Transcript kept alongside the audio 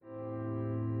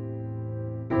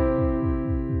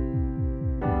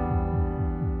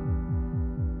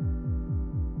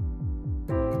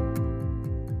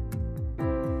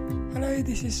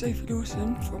this is Sophie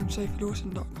Lawson from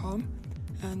sophielawson.com,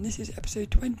 and this is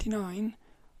episode 29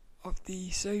 of the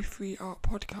So Free Art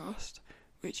podcast,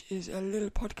 which is a little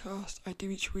podcast I do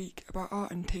each week about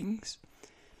art and things.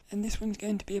 And this one's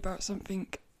going to be about something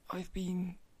I've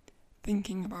been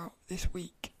thinking about this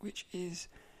week, which is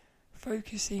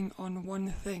focusing on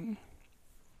one thing.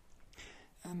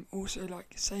 Also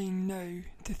like saying no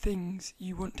to things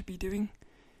you want to be doing.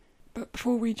 But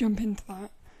before we jump into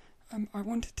that, I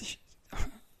wanted to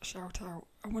shout out.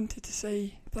 I wanted to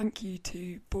say thank you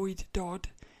to Boyd Dodd,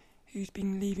 who's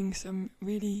been leaving some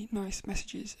really nice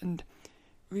messages and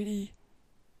really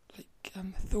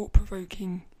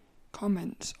thought-provoking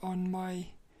comments on my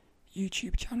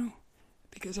YouTube channel,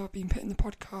 because I've been putting the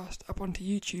podcast up onto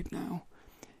YouTube now,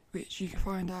 which you can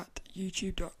find at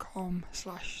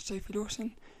youtube.com/Sophie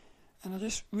Lawson. And I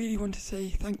just really want to say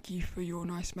thank you for your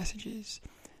nice messages.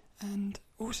 And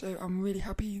also, I'm really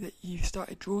happy that you've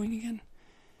started drawing again.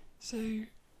 So, I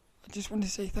just want to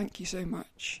say thank you so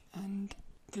much, and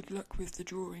good luck with the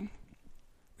drawing.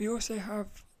 We also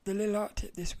have the little art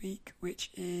tip this week, which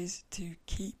is to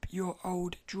keep your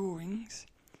old drawings.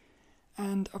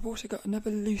 And I've also got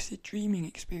another lucid dreaming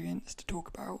experience to talk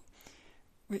about,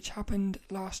 which happened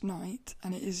last night,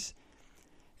 and it's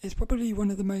probably one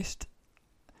of the most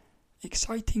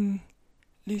exciting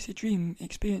lucid dream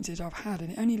experiences I've had,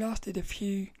 and it only lasted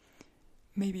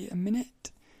maybe a minute,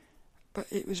 but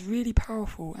it was really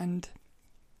powerful, and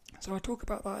so I'll talk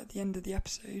about that at the end of the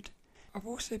episode. I've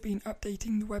also been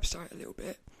updating the website a little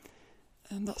bit,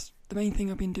 and that's the main thing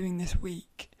I've been doing this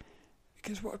week,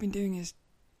 because what I've been doing is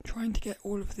trying to get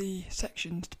all of the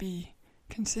sections to be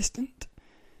consistent.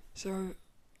 So,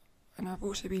 and I've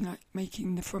also been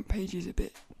making the front pages a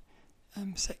bit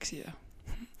sexier.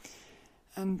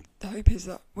 And the hope is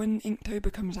that when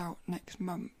Inktober comes out next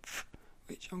month,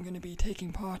 which I'm going to be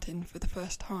taking part in for the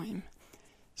first time,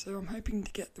 so I'm hoping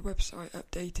to get the website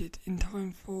updated in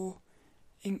time for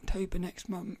Inktober next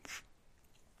month.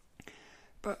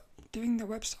 But doing the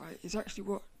website is actually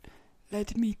what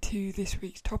led me to this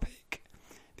week's topic,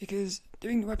 because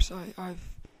doing the website, I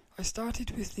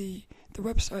started with the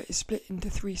website is split into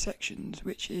 3 sections,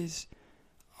 which is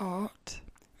art,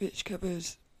 which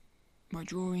covers my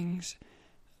drawings,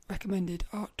 recommended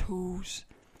art tools,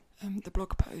 the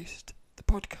blog post, the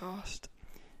podcast,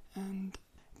 and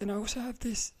then I also have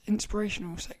this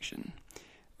inspirational section,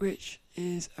 which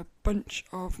is a bunch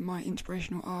of my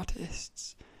inspirational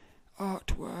artists,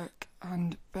 artwork,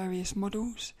 and various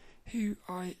models who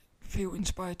I feel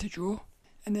inspired to draw.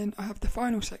 And then I have the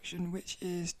final section, which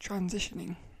is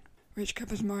transitioning, which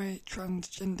covers my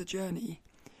transgender journey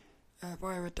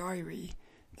via a diary.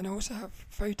 Then I also have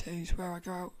photos where I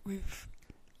go out with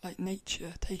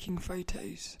nature, taking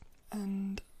photos.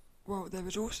 And well, there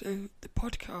was also the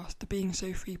podcast, the Being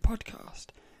So Free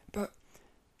podcast. But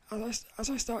as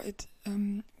I started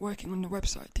working on the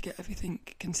website to get everything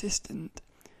consistent,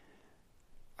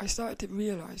 I started to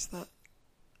realise that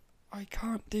I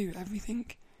can't do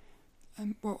everything.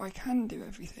 I can do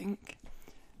everything,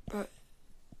 but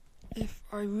if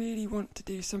I really want to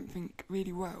do something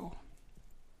really well,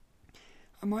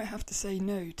 I might have to say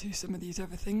no to some of these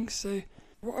other things. So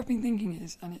what I've been thinking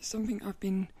is, and it's something I've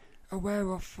been aware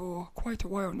of for quite a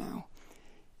while now,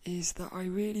 is that I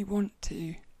really want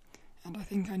to, and I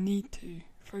think I need to,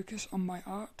 focus on my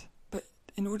art. But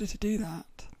in order to do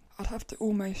that, I'd have to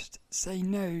almost say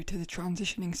no to the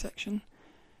transitioning section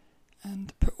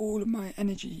and put all of my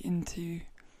energy into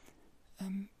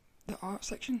the art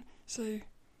section. So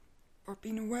I've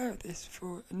been aware of this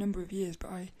for a number of years,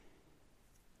 but I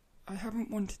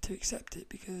haven't wanted to accept it,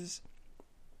 because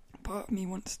part of me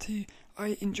wants to.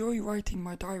 I enjoy writing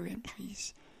my diary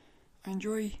entries. I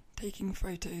enjoy taking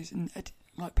photos and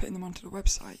putting them onto the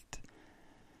website.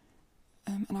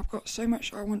 And I've got so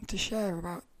much I want to share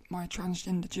about my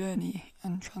transgender journey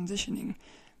and transitioning,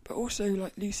 but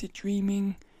also lucid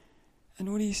dreaming and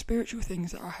all these spiritual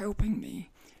things that are helping me.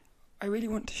 I really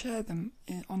want to share them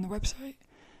on the website,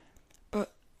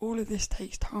 but all of this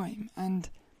takes time, and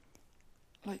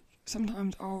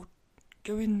sometimes I'll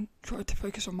go in, try to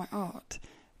focus on my art,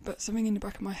 but something in the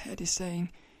back of my head is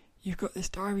saying, you've got this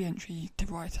diary entry to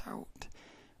write out,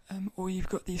 or you've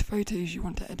got these photos you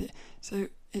want to edit. So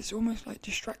it's almost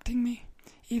distracting me,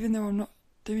 even though I'm not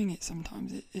doing it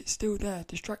sometimes. It's still there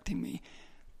distracting me.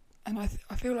 And I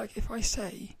feel like if I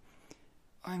say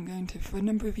I'm going to, for a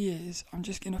number of years, I'm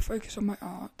just going to focus on my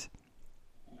art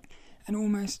and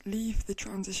almost leave the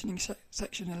transitioning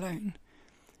section alone,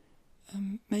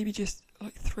 maybe just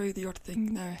throw the odd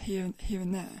thing there, here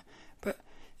and there. But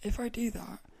if I do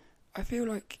that, I feel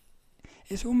like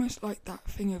it's almost like that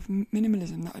thing of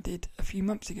minimalism that I did a few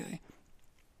months ago,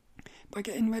 by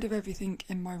getting rid of everything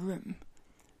in my room,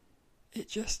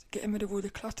 getting rid of all the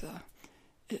clutter,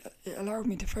 it allowed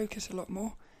me to focus a lot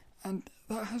more, and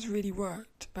that has really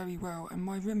worked very well, and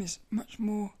my room is much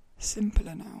more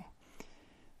simpler now.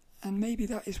 And maybe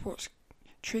that is what's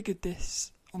triggered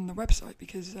this on the website,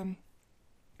 because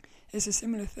it's a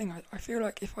similar thing. I feel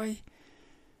like if I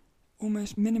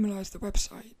almost minimalise the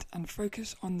website and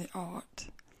focus on the art,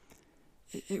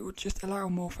 it would just allow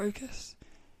more focus.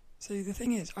 So the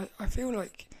thing is, I feel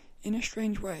like, in a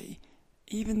strange way,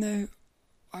 even though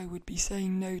I would be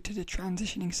saying no to the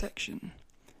transitioning section,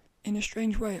 in a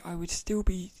strange way I would still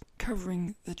be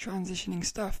covering the transitioning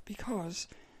stuff, because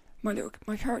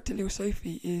my character Little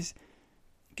Sophie is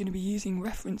going to be using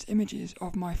reference images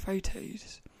of my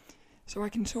photos, so I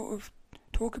can sort of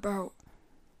talk about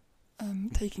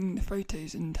taking the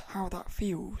photos and how that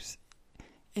feels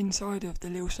inside of the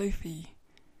Little Sophie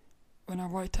when I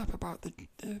write up about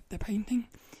the painting.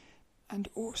 And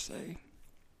also,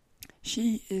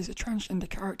 she is a transgender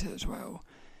character as well,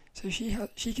 so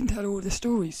she can tell all the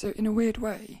stories. So in a weird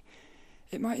way,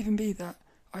 it might even be that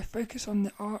I focus on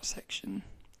the art section,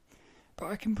 but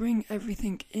I can bring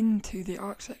everything into the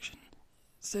art section.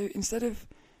 So instead of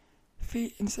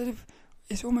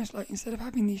it's almost like, instead of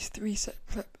having these three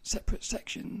separate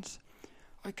sections,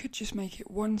 I could just make it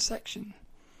one section,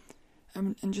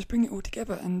 and just bring it all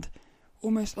together, and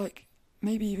almost like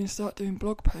maybe even start doing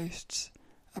blog posts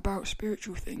about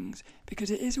spiritual things,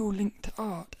 because it is all linked to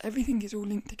art. Everything is all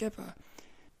linked together,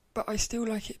 but I still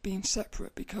like it being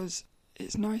separate because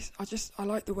it's nice. I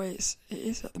like the way it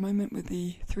is at the moment with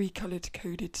the 3 coloured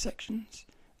coded sections.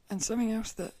 And something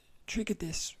else that triggered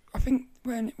this, I think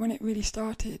when it really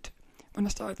started, when I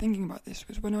started thinking about this,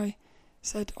 was when I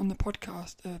said on the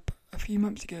podcast a few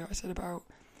months ago, I said about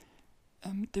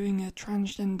doing a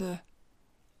transgender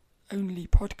only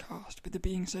podcast with the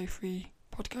Being So Free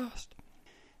podcast.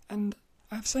 And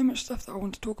I have so much stuff that I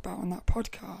want to talk about on that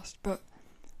podcast, but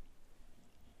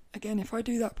again, if I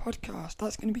do that podcast,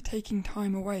 that's going to be taking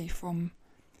time away from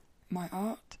my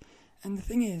art. And the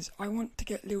thing is, I want to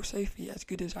get Little Sophie as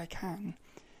good as I can,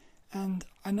 and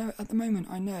I know at the moment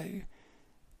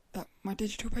that my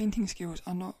digital painting skills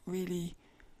are not really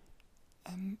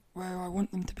where I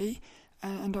want them to be,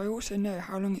 and I also know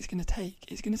how long it's going to take.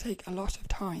 It's going to take a lot of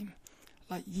time,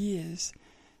 like years,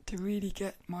 to really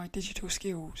get my digital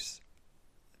skills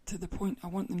to the point I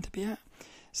want them to be at.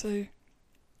 So,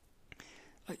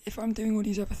 like, if I'm doing all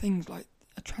these other things, like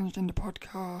a transgender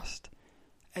podcast,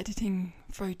 editing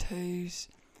photos,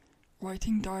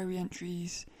 writing diary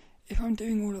entries, if I'm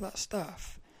doing all of that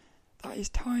stuff, that is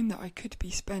time that I could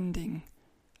be spending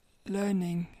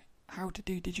learning how to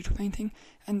do digital painting.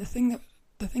 And the thing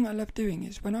I love doing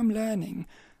is, when I'm learning,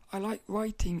 I like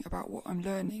writing about what I'm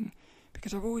learning,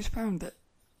 because I've always found that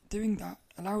doing that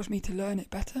allows me to learn it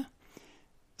better.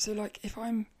 So like,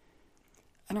 and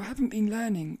I haven't been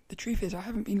learning, the truth is I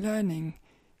haven't been learning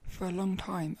for a long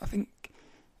time. I think,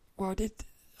 well,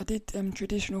 I did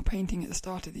traditional painting at the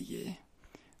start of the year,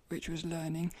 which was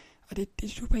learning. I did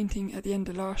digital painting at the end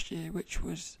of last year, which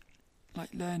was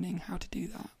like learning how to do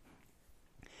that.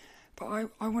 But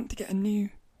I want to get a new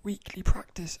weekly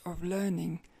practice of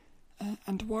learning,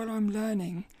 and while I'm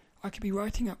learning, I could be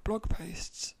writing up blog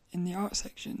posts in the art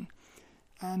section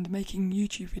and making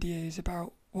YouTube videos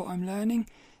about what I'm learning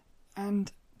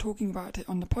and talking about it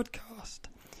on the podcast.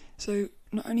 So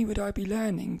not only would I be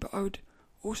learning, but I would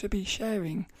also be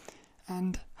sharing,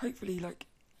 and hopefully, like,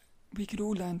 we could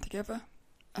all learn together.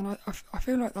 And I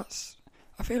feel like that's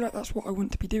what I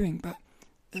want to be doing, but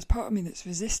there's part of me that's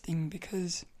resisting,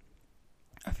 because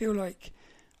I feel like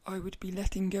I would be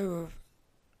letting go of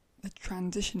the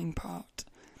transitioning part,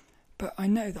 but I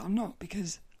know that I'm not,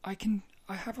 because I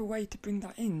have a way to bring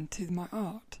that into my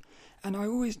art, and I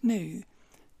always knew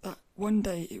that one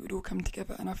day it would all come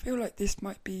together, and I feel like this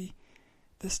might be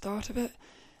the start of it,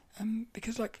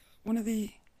 because like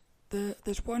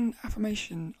there's one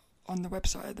affirmation on the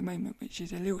website at the moment, which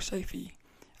is a Little Sophie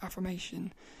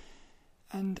affirmation,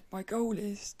 and my goal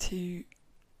is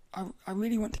I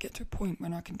really want to get to a point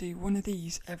when I can do one of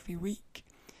these every week,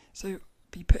 so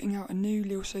be putting out a new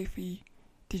Little Sophie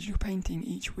digital painting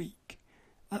each week.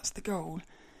 That's the goal.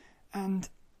 And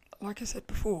like I said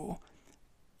before,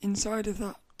 inside of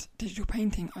that digital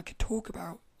painting, I could talk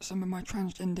about some of my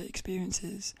transgender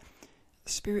experiences,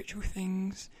 spiritual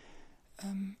things,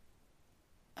 and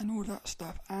all that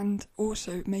stuff, and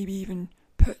also maybe even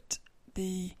put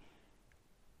the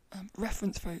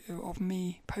reference photo of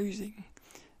me posing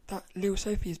that Little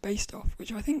Sophie is based off,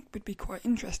 which I think would be quite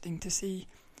interesting to see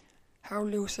how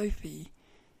Little Sophie,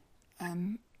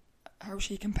 how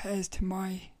she compares to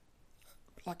my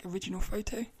like original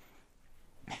photo.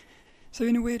 So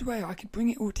in a weird way, I could bring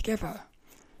it all together.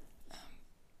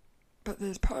 But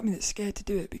there's part of me that's scared to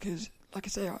do it because, like I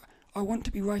say, I want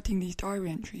to be writing these diary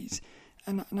entries.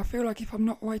 And I feel like if I'm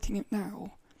not writing it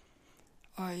now,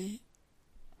 I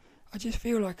just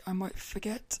feel like I might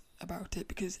forget about it,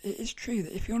 because it is true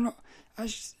that if you're not,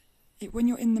 when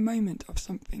you're in the moment of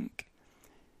something,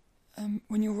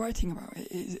 when you're writing about it,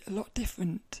 it is a lot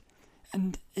different,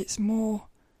 and it's more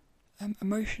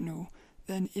emotional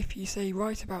than if you say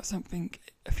write about something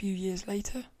a few years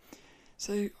later.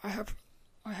 So I have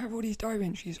all these diary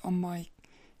entries on my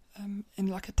in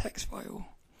like a text file,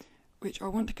 which I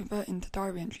want to convert into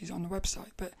diary entries on the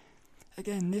website. But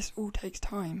again, this all takes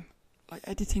time. Like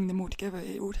editing them all together,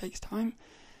 it all takes time.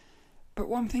 But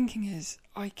what I'm thinking is,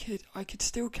 I could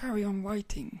still carry on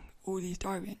writing all these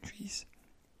diary entries,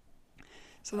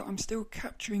 so that I'm still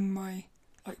capturing my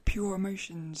like pure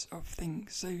emotions of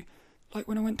things. So, like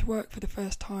when I went to work for the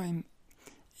first time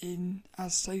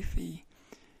as Sophie,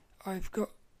 I've got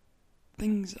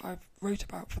things I've wrote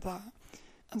about for that.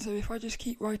 And so if I just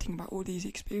keep writing about all these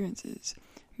experiences,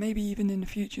 maybe even in the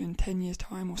future, in 10 years'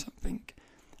 time or something,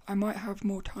 I might have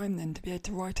more time then to be able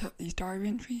to write up these diary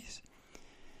entries.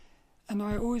 And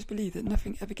I always believe that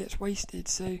nothing ever gets wasted,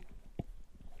 so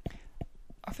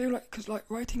I feel like, because like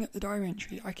writing up the diary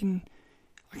entry, I can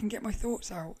get my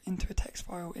thoughts out into a text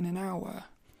file in an hour,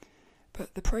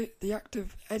 but the act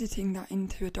of editing that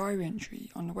into a diary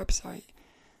entry on the website,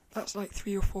 that's like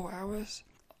 3 or 4 hours.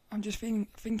 I'm just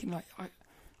thinking like, I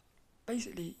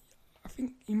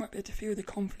think you might be able to feel the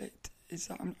conflict, is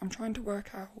that I'm trying to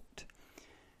work out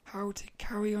how to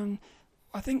carry on.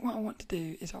 I think what I want to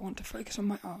do is I want to focus on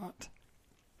my art,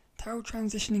 tell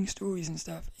transitioning stories and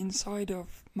stuff inside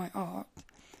of my art,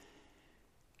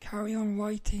 carry on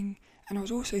writing, and I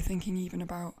was also thinking even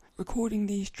about recording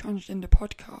these transgender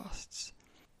podcasts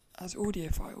as audio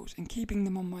files and keeping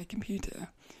them on my computer,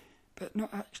 but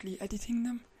not actually editing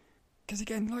them. Because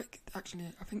again, I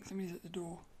think somebody's at the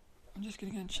door. I'm just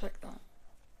going to go and check that.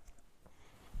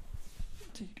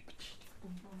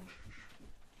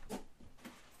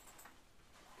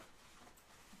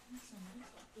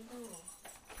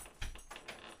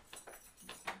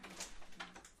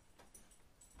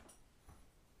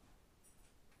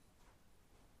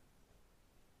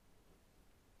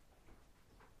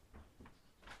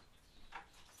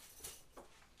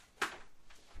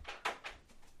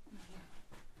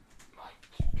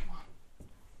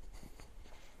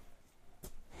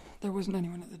 There wasn't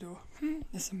anyone at the door.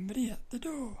 There's somebody at the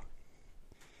door.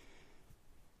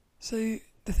 So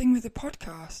the thing with the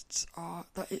podcasts are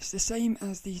that it's the same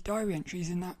as these diary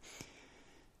entries, in that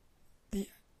the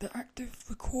act of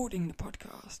recording the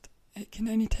podcast,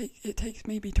 it takes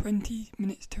maybe 20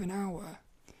 minutes to an hour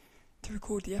to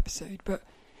record the episode, but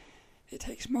it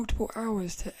takes multiple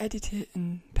hours to edit it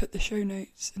and put the show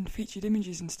notes and featured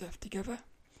images and stuff together.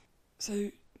 So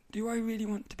do I really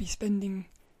want to be spending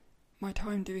my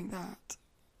time doing that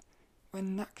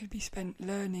when that could be spent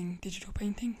learning digital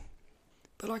painting?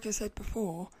 But like I said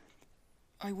before,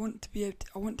 I want to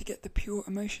get the pure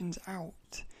emotions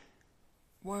out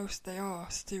whilst they are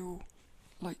still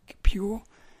like pure.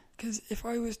 Because if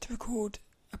I was to record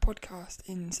a podcast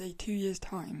in say 2 years'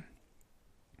 time,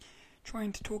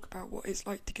 trying to talk about what it's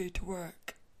like to go to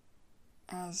work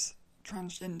as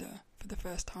transgender for the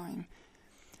first time,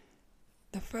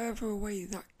 the further away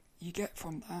that you get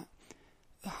from that,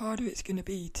 the harder it's going to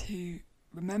be to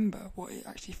remember what it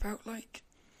actually felt like.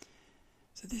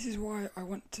 So this is why I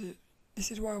want to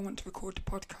record the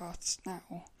podcasts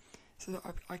now, so that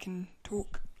I can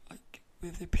talk like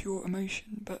with a pure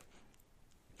emotion. But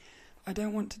I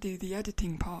don't want to do the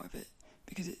editing part of it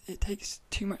because it takes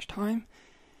too much time.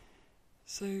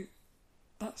 So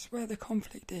that's where the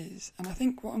conflict is. And I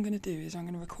think what I'm going to do is I'm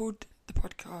going to record the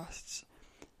podcasts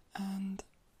and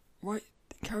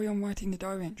carry on writing the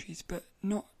diary entries, but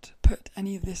not put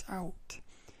any of this out,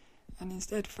 and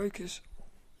instead focus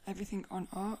everything on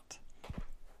art.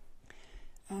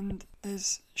 And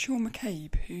there's Sean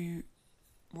McCabe, who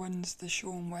runs the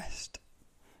Sean West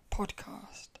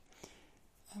podcast.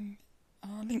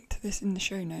 I'll link to this in the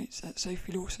show notes at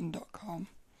sophielawson.com.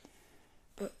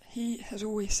 But he has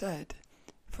always said,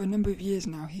 for a number of years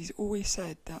now, he's always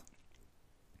said that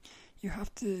you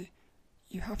have to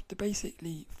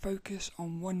basically focus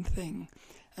on one thing.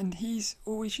 And he's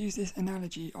always used this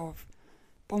analogy of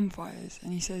bonfires,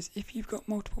 and he says if you've got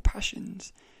multiple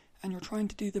passions and you're trying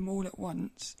to do them all at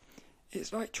once,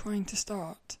 it's like trying to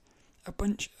start a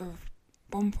bunch of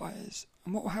bonfires,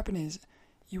 and what will happen is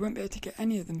you won't be able to get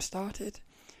any of them started.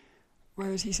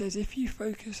 Whereas he says if you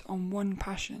focus on one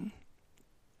passion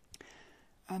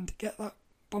and get that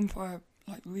bonfire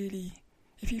like really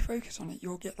if you focus on it,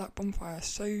 you'll get that bonfire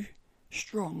so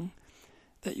strong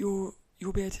that you'll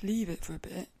be able to leave it for a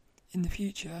bit in the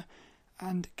future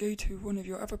and go to one of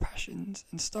your other passions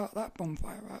and start that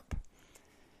bonfire up,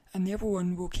 and the other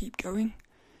one will keep going,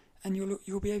 and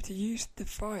you'll be able to use the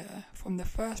fire from the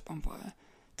first bonfire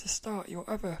to start your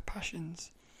other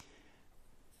passions.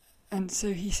 And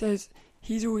so he's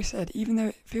always said, even though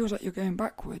it feels like you're going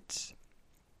backwards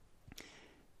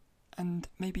and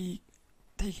maybe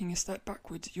taking a step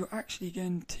backwards, you're actually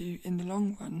going to, in the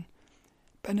long run,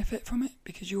 benefit from it,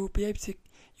 because you'll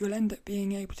end up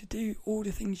being able to do all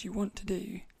the things you want to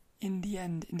do in the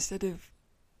end, instead of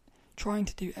trying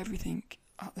to do everything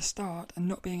at the start and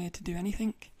not being able to do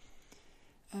anything.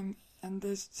 And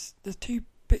there's 2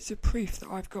 bits of proof that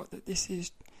I've got that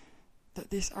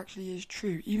this actually is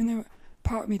true. Even though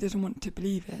part of me doesn't want to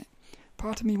believe it,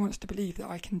 part of me wants to believe that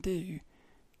I can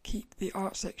keep the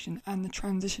art section and the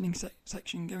transitioning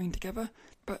section going together.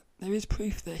 But there is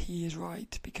proof that he is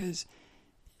right, because,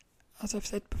 as I've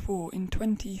said before, in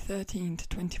 2013 to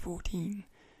 2014,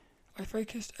 I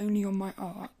focused only on my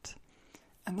art,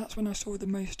 and that's when I saw the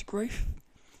most growth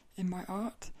in my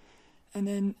art. And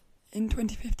then in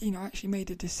 2015, I actually made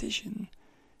a decision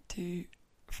to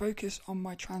focus on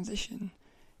my transition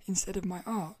instead of my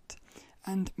art,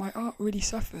 and my art really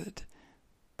suffered,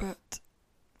 but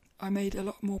I made a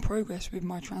lot more progress with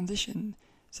my transition,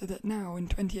 so that now in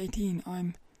 2018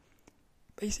 I'm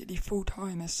basically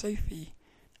full-time as Sophie.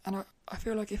 And I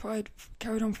feel like if I had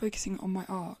carried on focusing on my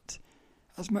art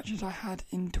as much as I had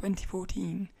in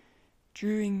 2014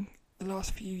 during the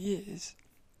last few years,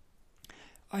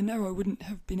 I know I wouldn't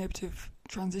have been able to have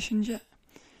transitioned yet.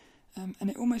 And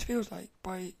it almost feels like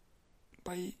by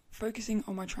focusing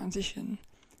on my transition,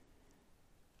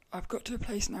 I've got to a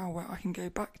place now where I can go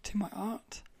back to my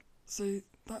art. So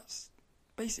that's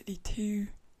basically 2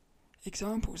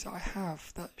 examples that I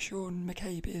have that Sean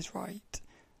McCabe is right.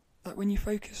 That when you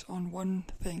focus on one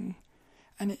thing,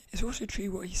 and it's also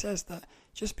true what he says, that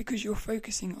just because you're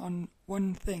focusing on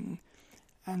one thing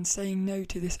and saying no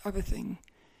to this other thing,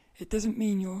 it doesn't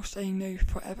mean you're saying no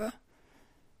forever.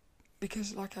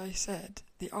 Because, like I said,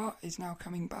 the art is now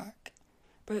coming back.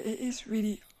 But it is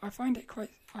really, I find it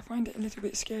a little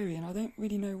bit scary, and I don't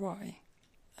really know why.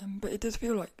 But it does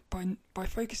feel like by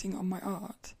focusing on my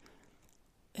art,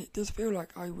 it does feel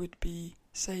like I would be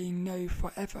saying no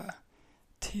forever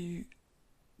to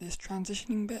this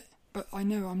transitioning bit. But I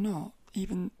know I'm not,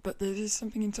 but there is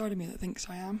something inside of me that thinks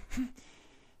I am.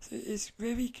 So it's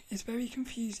very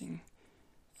confusing.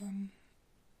 And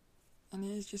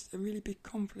it is just a really big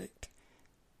conflict.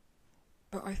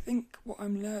 But I think what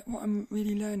I'm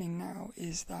really learning now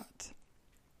is that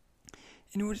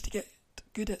in order to get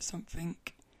good at something,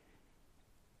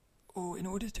 or in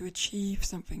order to achieve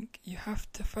something, you have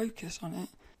to focus on it.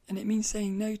 And it means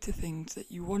saying no to things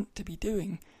that you want to be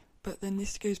doing. But then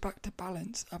this goes back to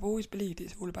balance. I've always believed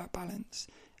it's all about balance.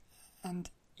 And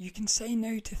you can say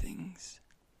no to things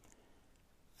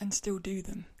and still do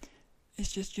them.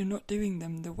 It's just you're not doing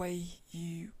them the way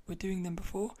you were doing them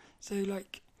before. So,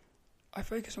 like, I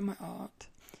focus on my art,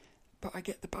 but I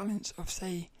get the balance of,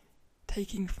 say,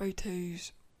 taking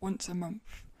photos once a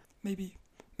month, maybe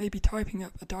typing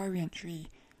up a diary entry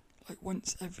like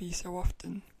once every so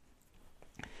often,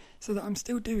 so that I'm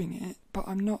still doing it, but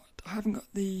I haven't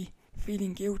got the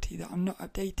feeling guilty that I'm not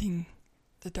updating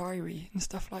the diary and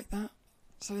stuff like that.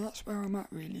 So that's where I'm at,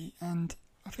 really. And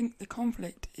I think the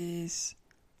conflict is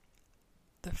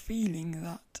the feeling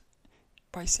that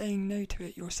by saying no to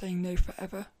it, you're saying no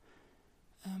forever.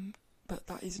 But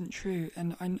that isn't true,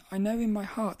 and I know in my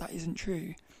heart that isn't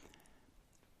true.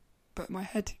 But my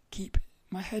head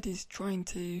is lying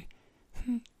to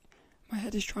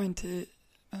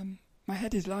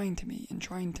me and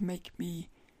trying to make me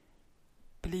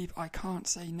believe I can't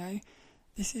say no.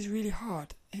 This is really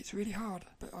hard. It's really hard.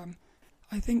 But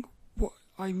I think what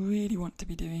I really want to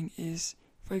be doing is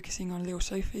focusing on little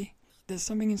Sophie. There's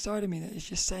something inside of me that is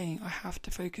just saying I have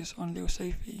to focus on little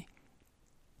Sophie.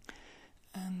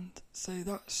 And so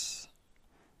that's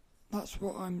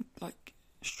what I'm like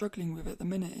struggling with at the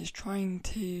minute, is trying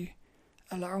to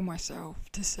allow myself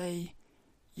to say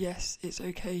yes, it's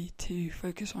okay to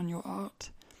focus on your art.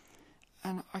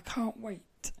 And I can't wait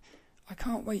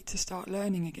to start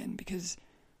learning again, because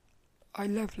I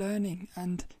love learning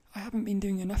and I haven't been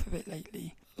doing enough of it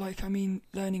lately.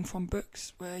 Learning from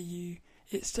books where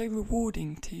it's so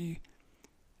rewarding to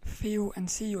feel and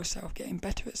see yourself getting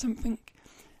better at something.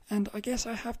 And I guess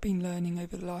I have been learning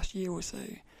over the last year or so,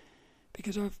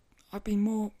 because I've been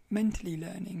more mentally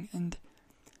learning and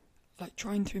like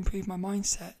trying to improve my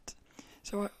mindset.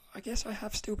 So I guess I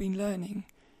have still been learning,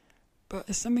 but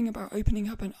there's something about opening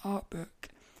up an art book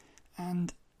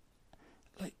and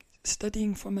like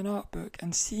studying from an art book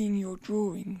and seeing your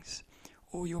drawings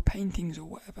or your paintings or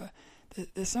whatever.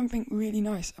 There's something really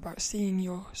nice about seeing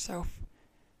yourself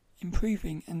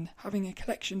improving and having a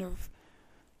collection of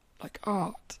like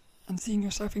art and seeing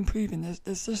yourself improving.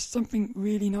 There's just something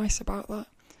really nice about that,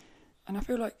 and I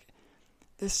feel like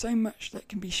there's so much that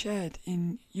can be shared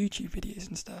in YouTube videos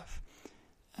and stuff,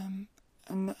 and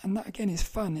that again is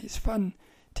fun. It's fun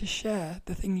to share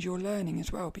the things you're learning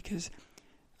as well, because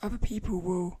other people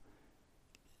will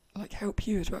like help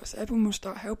you as well, so everyone will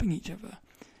start helping each other.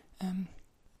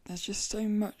 There's just so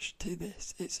much to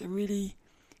this. It's a really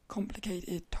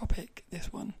complicated topic,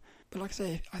 this one, but like I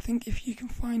say, I think if you can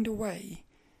find a way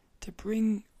to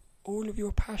bring all of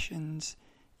your passions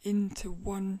into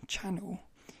one channel,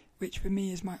 which for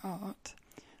me is my art,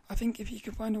 I think if you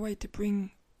can find a way to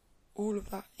bring all of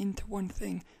that into one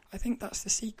thing, I think that's the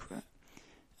secret.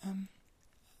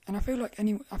 And I feel like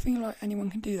anyone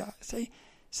can do that.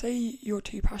 Say your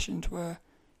two passions were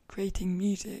creating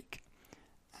music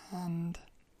and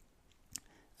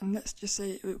let's just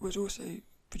say it was also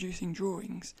producing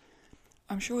drawings.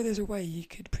 I'm sure there's a way you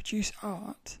could produce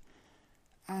art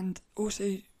and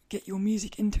also get your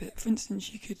music into it. For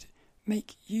instance, you could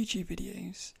make YouTube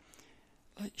videos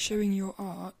like showing your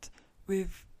art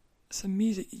with some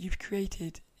music that you've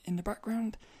created in the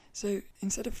background. So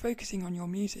instead of focusing on your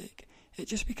music, it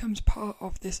just becomes part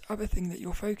of this other thing that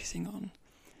you're focusing on.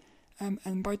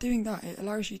 And by doing that, it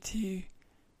allows you to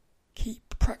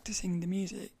keep practicing the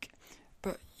music,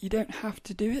 but you don't have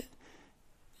to do it.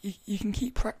 You can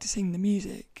keep practicing the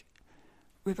music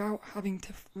without having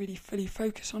to really fully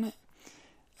focus on it.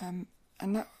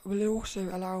 And that will also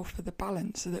allow for the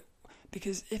balance, so that,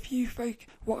 because if you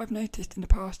what I've noticed in the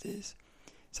past is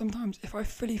sometimes if I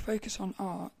fully focus on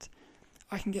art,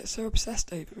 I can get so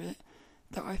obsessed over it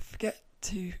that I forget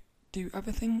to do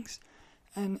other things,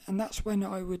 and that's when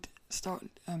I would start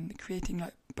creating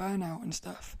like burnout and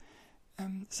stuff.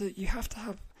 So you have to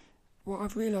have, what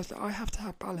I've realised, that I have to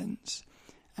have balance,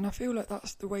 and I feel like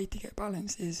that's the way to get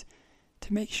balance, is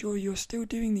to make sure you're still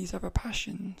doing these other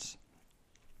passions,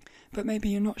 but maybe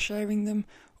you're not sharing them,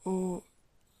 or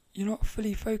you're not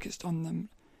fully focused on them.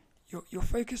 You're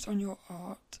focused on your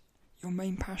art, your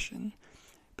main passion,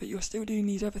 but you're still doing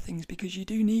these other things because you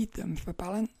do need them for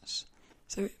balance.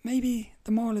 So maybe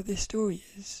the moral of this story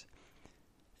is,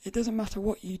 it doesn't matter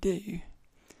what you do,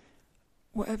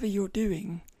 whatever you're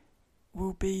doing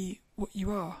will be what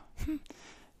you are.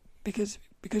 because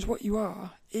what you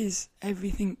are is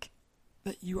everything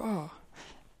that you are.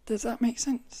 Does that make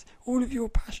sense? All of your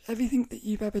passion, everything that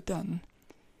you've ever done,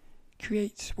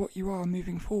 creates what you are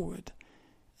moving forward.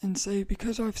 And so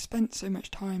because I've spent so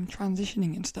much time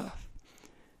transitioning and stuff,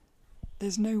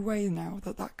 there's no way now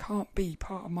that can't be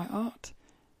part of my art.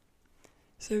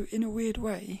 So in a weird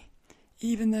way,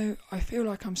 even though I feel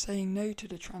like I'm saying no to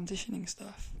the transitioning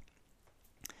stuff,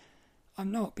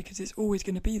 I'm not, because it's always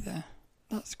going to be there.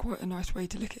 That's quite a nice way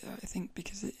to look at it, I think,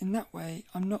 because in that way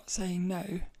I'm not saying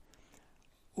no.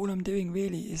 All I'm doing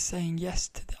really is saying yes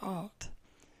to the art,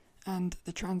 and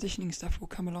the transitioning stuff will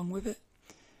come along with it.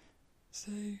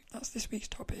 So that's this week's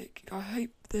topic. I hope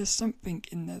there's something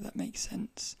in there that makes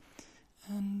sense.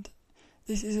 And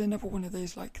this is another one of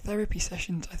those like therapy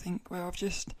sessions, I think, where I've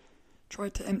just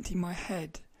tried to empty my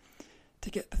head to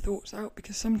get the thoughts out,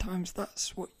 because sometimes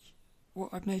that's what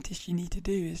I've noticed you need to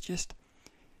do, is just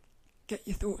get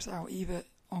your thoughts out, either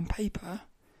on paper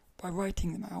by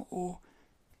writing them out, or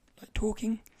like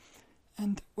talking.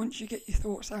 And once you get your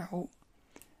thoughts out,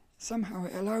 somehow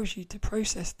it allows you to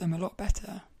process them a lot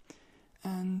better.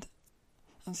 And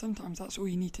sometimes that's all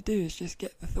you need to do, is just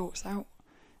get the thoughts out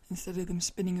instead of them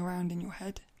spinning around in your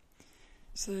head.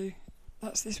 So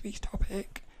that's this week's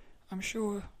topic. I'm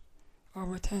sure I'll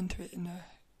return to it in a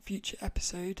future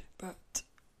episode, but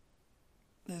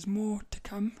there's more to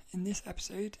come in this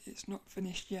episode. It's not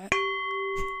finished yet.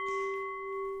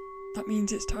 That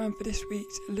means it's time for this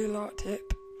week's little art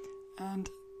tip, and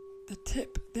the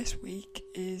tip this week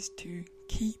is to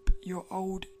keep your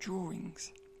old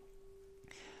drawings.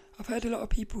 I've heard a lot of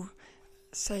people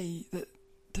say that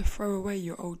to throw away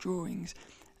your old drawings,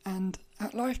 and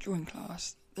at life drawing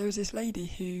class there was this lady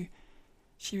who,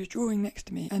 she was drawing next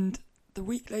to me, and the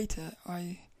week later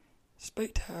I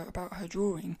spoke to her about her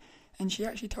drawing, and she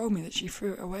actually told me that she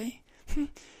threw it away.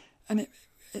 And it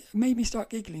made me start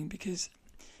giggling, because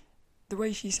the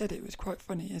way she said it was quite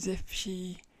funny, as if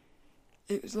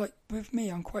it was like, with me,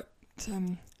 I'm quite,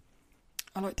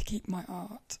 I like to keep my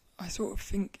art. I sort of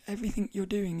think everything you're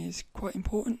doing is quite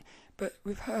important, but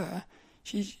with her,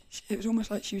 it was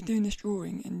almost like she was doing this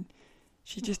drawing, and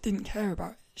she just didn't care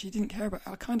about.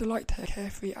 I kind of liked her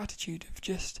carefree attitude of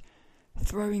just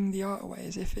throwing the art away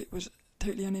as if it was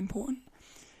totally unimportant.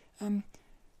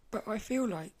 But I feel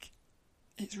like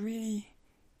it's a really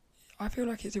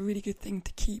good thing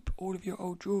to keep all of your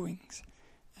old drawings,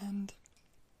 and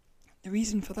the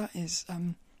reason for that is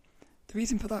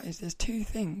there's two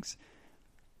things.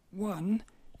 One,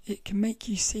 it can make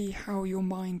you see how your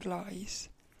mind lies,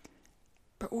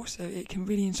 but also it can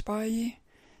really inspire you.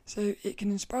 So it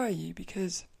can inspire you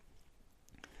because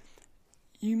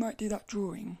you might do that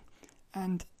drawing,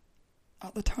 and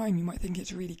at the time you might think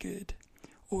it's really good,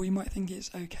 or you might think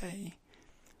it's okay,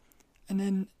 and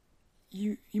then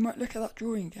you might look at that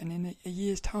drawing again in a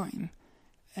year's time,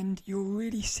 and you'll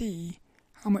really see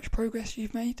how much progress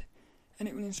you've made, and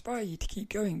it will inspire you to keep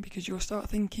going, because you'll start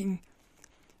thinking,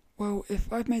 well,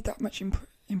 if I've made that much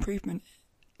improvement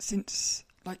since,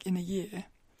 like, in a year,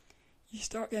 you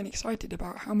start getting excited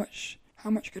about how much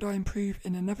could I improve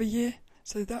in another year.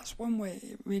 So that's one way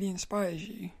it really inspires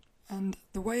you. And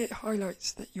the way it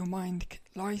highlights that your mind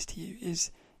lies to you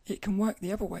is it can work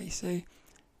the other way. So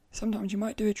sometimes you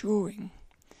might do a drawing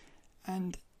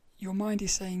and your mind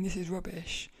is saying this is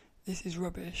rubbish.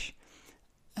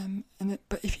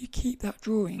 But if you keep that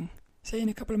drawing, say in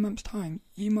a couple of months' time,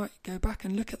 you might go back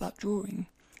and look at that drawing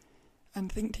and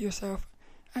think to yourself,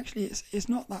 actually it's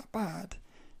not that bad.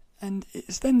 And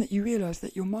it's then that you realise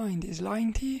that your mind is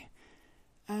lying to you.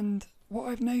 And what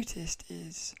I've noticed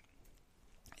is,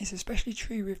 it's especially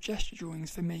true with gesture drawings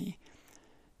for me.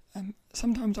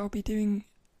 Sometimes I'll be doing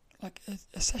like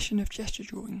a session of gesture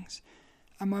drawings,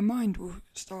 and my mind will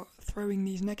start throwing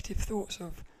these negative thoughts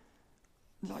of,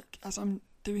 like, as I'm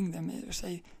doing them, it will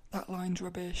say, that line's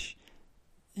rubbish,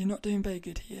 you're not doing very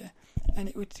good here, and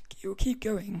it will keep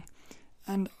going.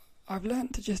 And I've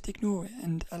learnt to just ignore it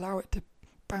and allow it to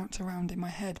bounce around in my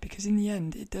head, because in the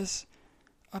end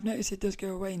I've noticed it does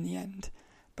go away in the end.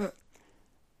 But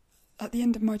at the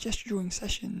end of my gesture drawing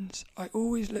sessions, I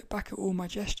always look back at all my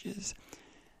gestures,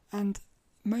 and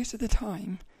most of the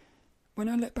time when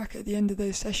I look back at the end of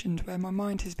those sessions where my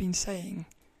mind has been saying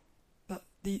that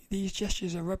these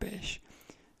gestures are rubbish,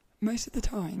 most of the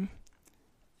time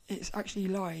it's actually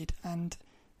lied, and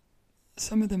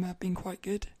some of them have been quite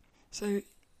good. So,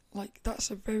 like,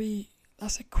 that's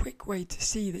a quick way to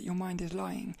see that your mind is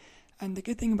lying. And the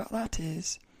good thing about that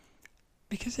is,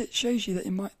 because it shows you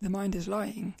that the mind is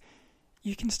lying,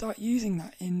 you can start using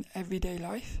that in everyday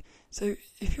life. So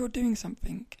if you're doing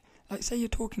something, like say you're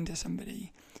talking to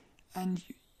somebody, and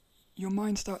your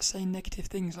mind starts saying negative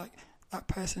things like, that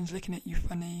person's looking at you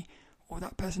funny, or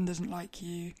that person doesn't like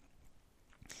you.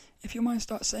 If your mind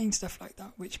starts saying stuff like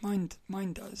that, which mine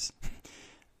does,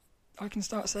 I can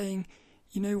start saying,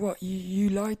 you know what, you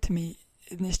lied to me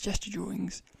in this gesture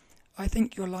drawings. I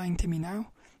think you're lying to me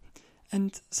now.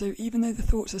 And so even though the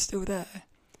thoughts are still there,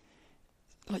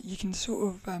 like, you can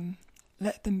sort of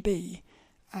let them be,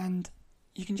 and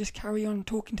you can just carry on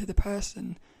talking to the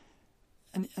person,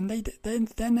 and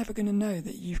they're never going to know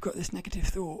that you've got this negative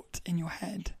thought in your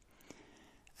head.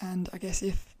 And I guess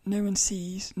if no one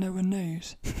sees, no one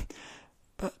knows.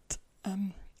 But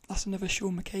that's another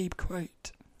Sean McCabe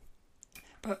quote.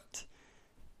 But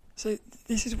so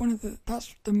this is one of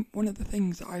the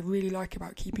things that I really like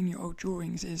about keeping your old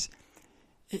drawings, is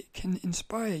it can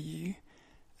inspire you,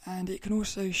 and it can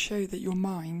also show that your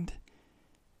mind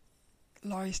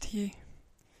lies to you.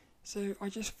 So I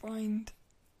just find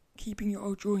keeping your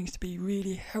old drawings to be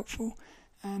really helpful,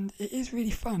 and it is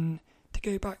really fun to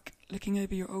go back looking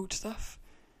over your old stuff.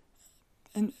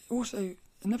 And also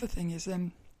another thing is,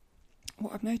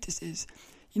 what I've noticed is,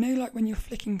 you know, like when you're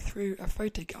flicking through a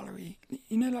photo gallery,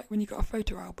 you know, like when you've got a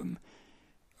photo album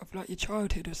of like your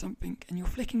childhood or something, and you're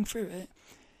flicking through it,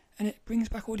 and it brings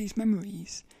back all these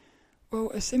memories. Well,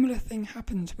 a similar thing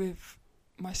happens with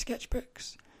my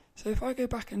sketchbooks. So if I go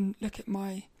back and look at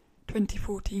my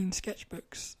 2014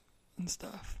 sketchbooks and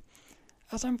stuff,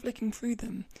 as I'm flicking through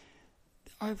them,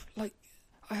 I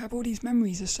have all these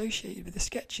memories associated with the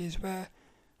sketches, where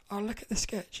I'll look at the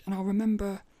sketch and I'll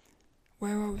remember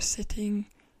where I was sitting,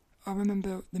 I'll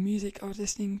remember the music I was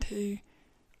listening to,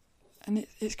 and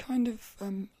it's kind of,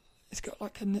 it's got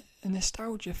like a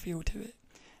nostalgia feel to it,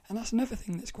 and that's another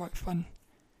thing that's quite fun.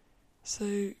 So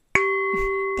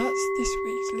that's this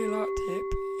week's little art tip.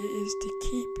 It is to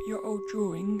keep your old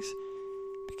drawings,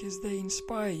 because they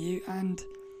inspire you and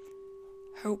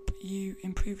help you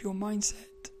improve your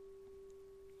mindset.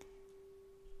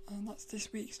 And that's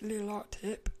this week's little art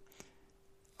tip.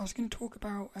 I was going to talk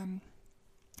about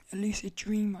a lucid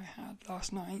dream I had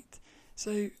last night.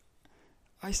 So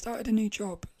I started a new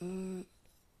job 2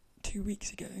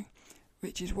 weeks ago,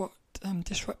 which is what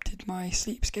disrupted my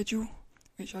sleep schedule,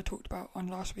 which I talked about on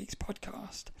last week's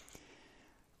podcast.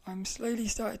 I'm slowly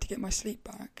started to get my sleep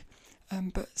back,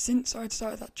 but since I'd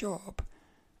started that job,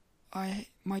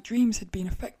 my dreams had been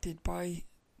affected by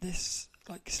this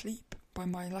sleep, by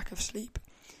my lack of sleep.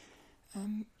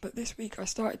 But this week I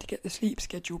started to get the sleep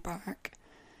schedule back,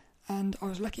 and I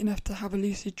was lucky enough to have a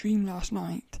lucid dream last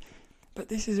night. But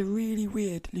this is a really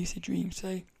weird lucid dream.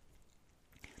 So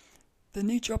the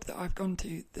new job that I've gone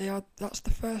to, that's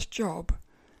the first job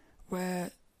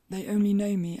where they only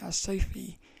know me as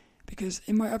Sophie, because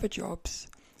in my other jobs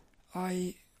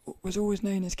I was always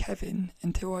known as Kevin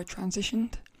until I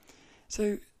transitioned.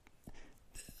 So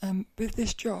with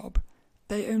this job,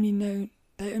 they only know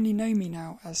me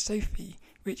now as Sophie,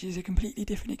 which is a completely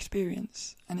different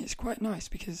experience, and it's quite nice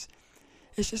because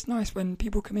it's just nice when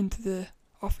people come into the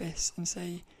office and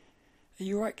say, "Are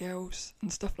you alright, girls?"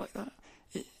 and stuff like that.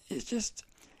 It's just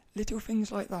little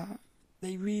things like that.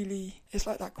 It's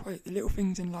like that quote, the little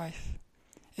things in life.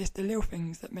 It's the little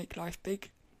things that make life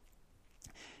big.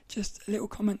 Just a little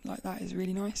comment like that is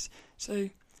really nice. So,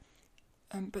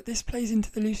 but this plays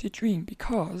into the lucid dream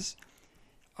because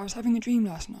I was having a dream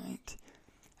last night,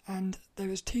 and there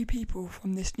was 2 people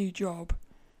from this new job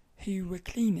who were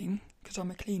cleaning, because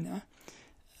I'm a cleaner,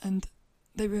 and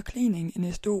they were cleaning in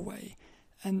this doorway,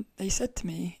 and they said to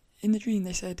me, in the dream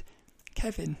they said,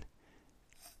 "Kevin."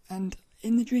 And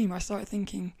in the dream I started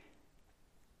thinking,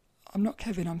 I'm not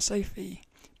Kevin, I'm Sophie,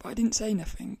 but I didn't say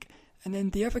nothing. And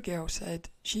then the other girl said,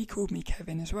 she called me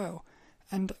Kevin as well,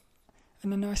 and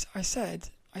then I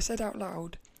said out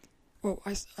loud, well,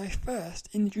 I first,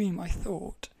 in the dream, I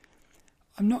thought,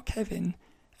 I'm not Kevin,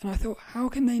 and I thought, how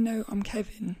can they know I'm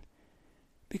Kevin?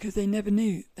 Because they never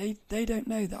knew. They don't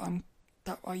know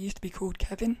that I used to be called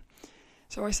Kevin.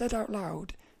 So I said out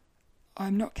loud,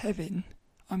 I'm not Kevin,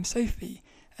 I'm Sophie.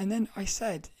 And then I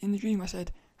said, in the dream, I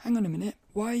said, hang on a minute,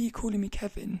 why are you calling me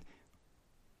Kevin?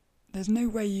 There's no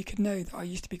way you could know that I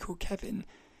used to be called Kevin,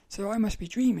 so I must be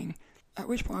dreaming. At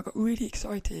which point I got really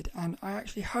excited, and I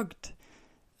actually hugged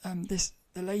the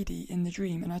lady in the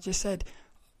dream, and I just said,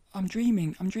 I'm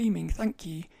dreaming, thank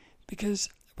you.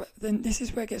 But then this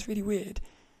is where it gets really weird.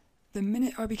 The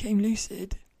minute I became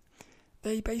lucid,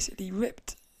 they basically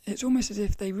it's almost as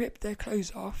if they ripped their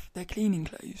clothes off, their cleaning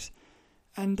clothes,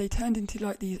 and they turned into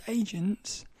like these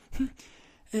agents. It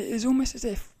is almost as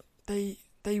if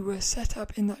they were set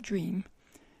up in that dream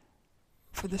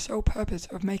for the sole purpose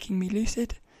of making me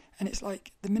lucid. And it's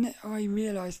like, the minute I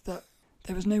realised that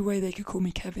there was no way they could call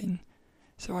me Kevin,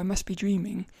 so I must be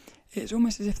dreaming, it's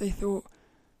almost as if they thought,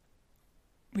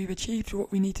 we've achieved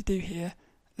what we need to do here,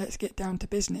 let's get down to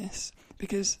business.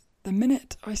 Because the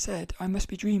minute I said I must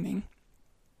be dreaming,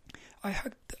 I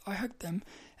hugged them,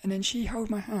 and then she held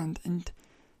my hand, and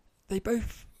they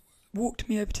both walked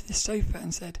me over to this sofa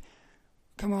and said,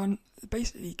 come on,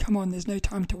 there's no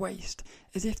time to waste,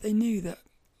 as if they knew that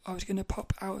I was going to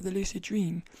pop out of the lucid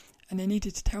dream and they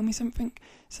needed to tell me something.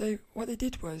 So what they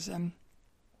did was,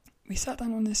 we sat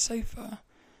down on this sofa.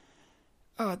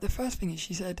 The first thing is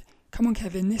she said, come on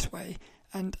Kevin, this way.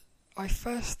 And I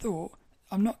first thought,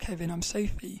 I'm not Kevin, I'm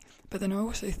Sophie. But then I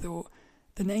also thought,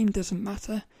 the name doesn't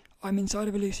matter. I'm inside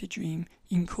of a lucid dream.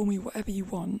 You can call me whatever you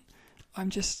want. I'm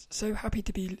just so happy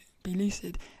to be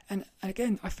lucid. And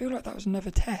again, I feel like that was another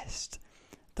test.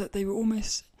 That they were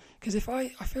almost... Because I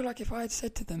feel like if I had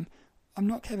said to them, I'm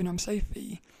not Kevin, I'm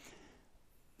Sophie,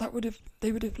 they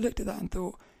would have looked at that and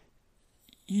thought,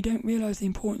 you don't realise the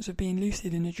importance of being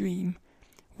lucid in a dream.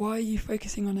 Why are you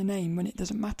focusing on a name when it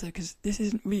doesn't matter? Because this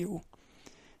isn't real.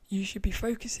 You should be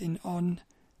focusing on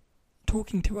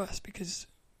talking to us because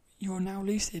you're now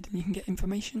lucid and you can get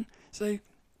information. So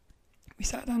we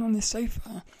sat down on this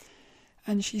sofa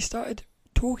and she started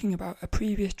talking about a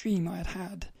previous dream I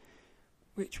had,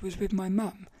 which was with my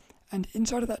mum. And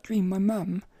inside of that dream, my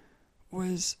mum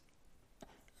was...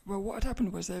 Well, what had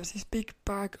happened was there was this big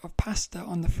bag of pasta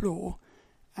on the floor,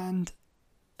 and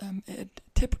it had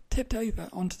tipped over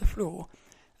onto the floor,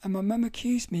 and my mum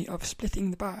accused me of splitting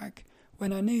the bag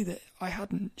when I knew that I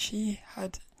hadn't. She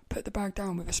had put the bag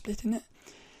down with a split in it.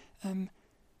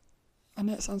 I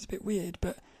know it sounds a bit weird,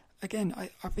 but again,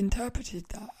 I've interpreted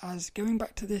that as going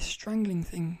back to this strangling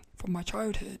thing from my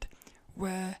childhood,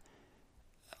 where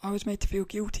I was made to feel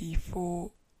guilty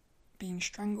for being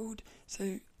strangled.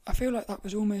 So I feel like that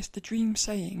was almost the dream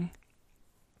saying,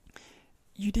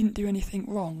 you didn't do anything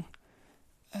wrong,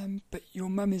 but your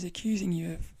mum is accusing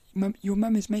you of... your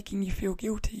mum is making you feel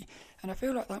guilty. And I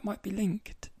feel like that might be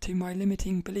linked to my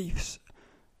limiting beliefs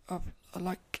of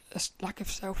like a lack of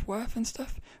self-worth and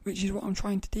stuff, which is what I'm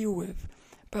trying to deal with.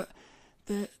 But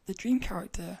the dream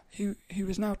character who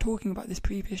was now talking about this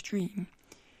previous dream,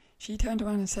 she turned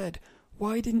around and said,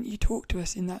 "Why didn't you talk to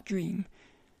us in that dream?"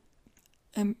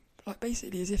 Like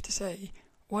basically as if to say,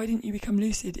 "Why didn't you become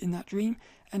lucid in that dream?"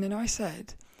 And then I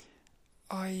said,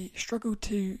 I struggle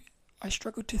to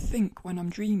think when I'm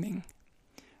dreaming.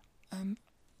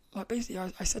 Like basically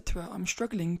I said to her, I'm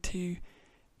struggling to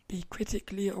be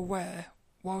critically aware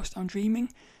whilst I'm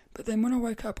dreaming. But then when I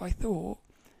woke up, I thought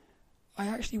I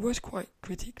actually was quite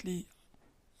critically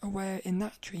aware in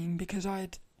that dream, because I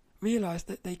had realised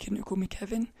that they couldn't call me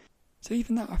Kevin. So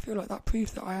even that, I feel like that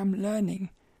proves that I am learning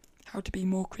how to be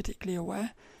more critically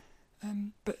aware.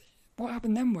 But what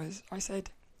happened then was I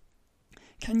said,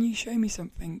 "Can you show me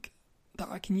something that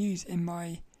I can use in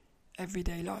my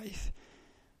everyday life?"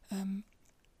 And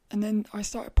then I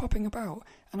started popping about,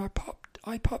 and I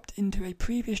popped into a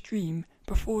previous dream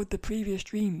before the previous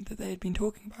dream that they had been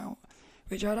talking about,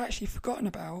 which I'd actually forgotten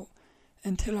about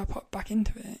until I popped back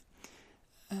into it.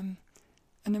 And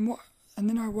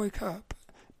then I woke up,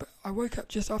 but I woke up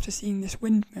just after seeing this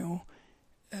windmill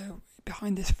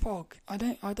behind this fog.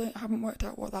 Haven't worked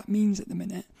out what that means at the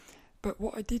minute, but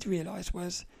what I did realise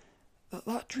was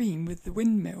that dream with the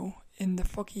windmill in the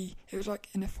foggy, it was like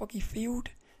in a foggy field,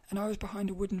 and I was behind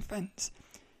a wooden fence.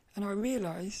 And I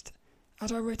realised,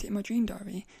 as I wrote it in my dream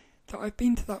diary, that I've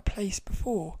been to that place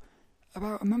before.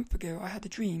 About a month ago, I had a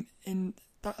dream in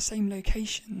that same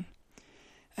location.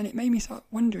 And it made me start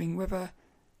wondering whether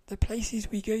the places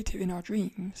we go to in our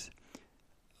dreams,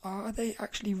 are they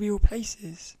actually real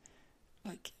places?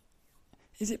 Like,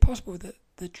 is it possible that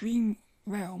the dream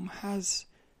realm has,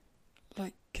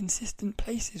 like, consistent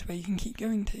places where you can keep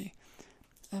going to?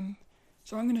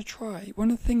 So I'm going to try,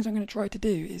 one of the things I'm going to try to do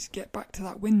is get back to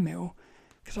that windmill,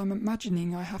 because I'm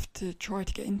imagining I have to try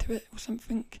to get into it or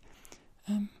something.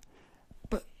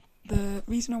 But the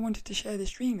reason I wanted to share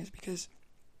this dream is because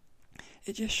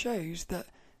it just shows that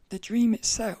the dream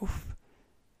itself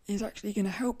is actually going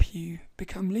to help you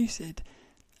become lucid.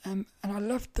 And I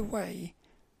loved the way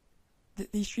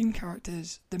that these dream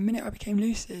characters, the minute I became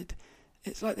lucid,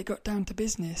 it's like they got down to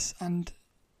business and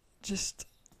just,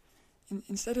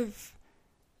 instead of,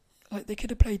 like, they could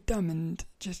have played dumb and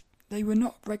just, they were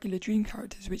not regular dream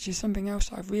characters, which is something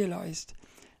else I've realised,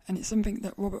 and it's something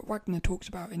that Robert Wagner talks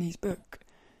about in his book,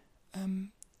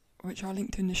 which I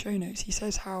linked in the show notes. He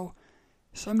says how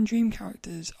some dream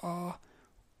characters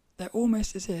they're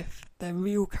almost as if they're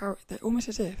real characters, they're almost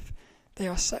as if they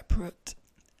are separate,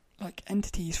 like,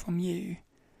 entities from you,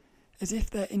 as if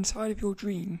they're inside of your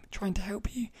dream trying to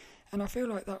help you. And I feel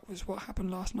like that was what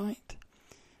happened last night.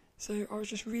 So I was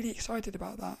just really excited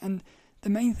about that, and the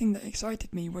main thing that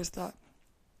excited me was that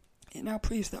it now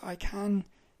proves that I can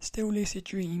still lucid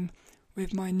dream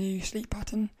with my new sleep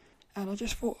pattern, and I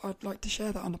just thought I'd like to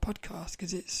share that on the podcast,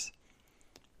 because it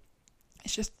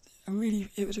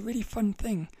was a really fun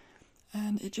thing,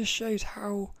 and it just shows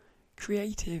how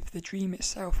creative the dream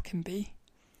itself can be.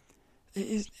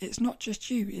 It's not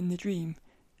just you in the dream,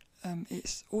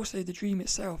 it's also the dream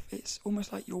itself. It's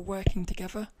almost like you're working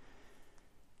together.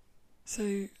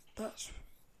 So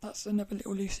that's another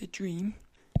little lucid dream,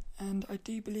 and I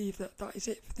do believe that is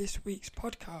it for this week's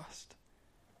podcast,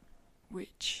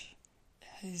 which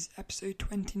is episode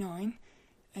 29,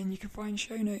 and you can find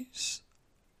show notes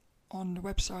on the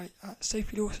website at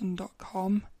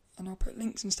sophielawson.com, and I'll put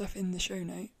links and stuff in the show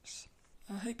notes.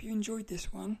 I hope you enjoyed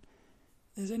this one.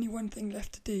 There's only one thing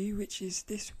left to do, which is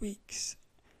this week's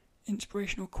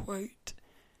inspirational quote,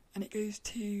 and it goes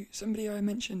to somebody I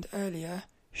mentioned earlier,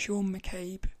 Sean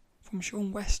McCabe from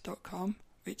SeanWest.com,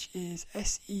 which is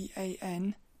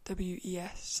SeanWes,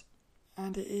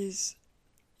 and it is,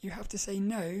 you have to say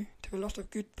no to a lot of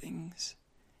good things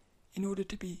in order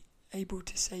to be able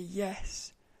to say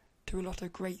yes to a lot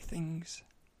of great things.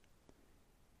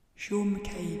 Sean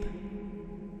McCabe.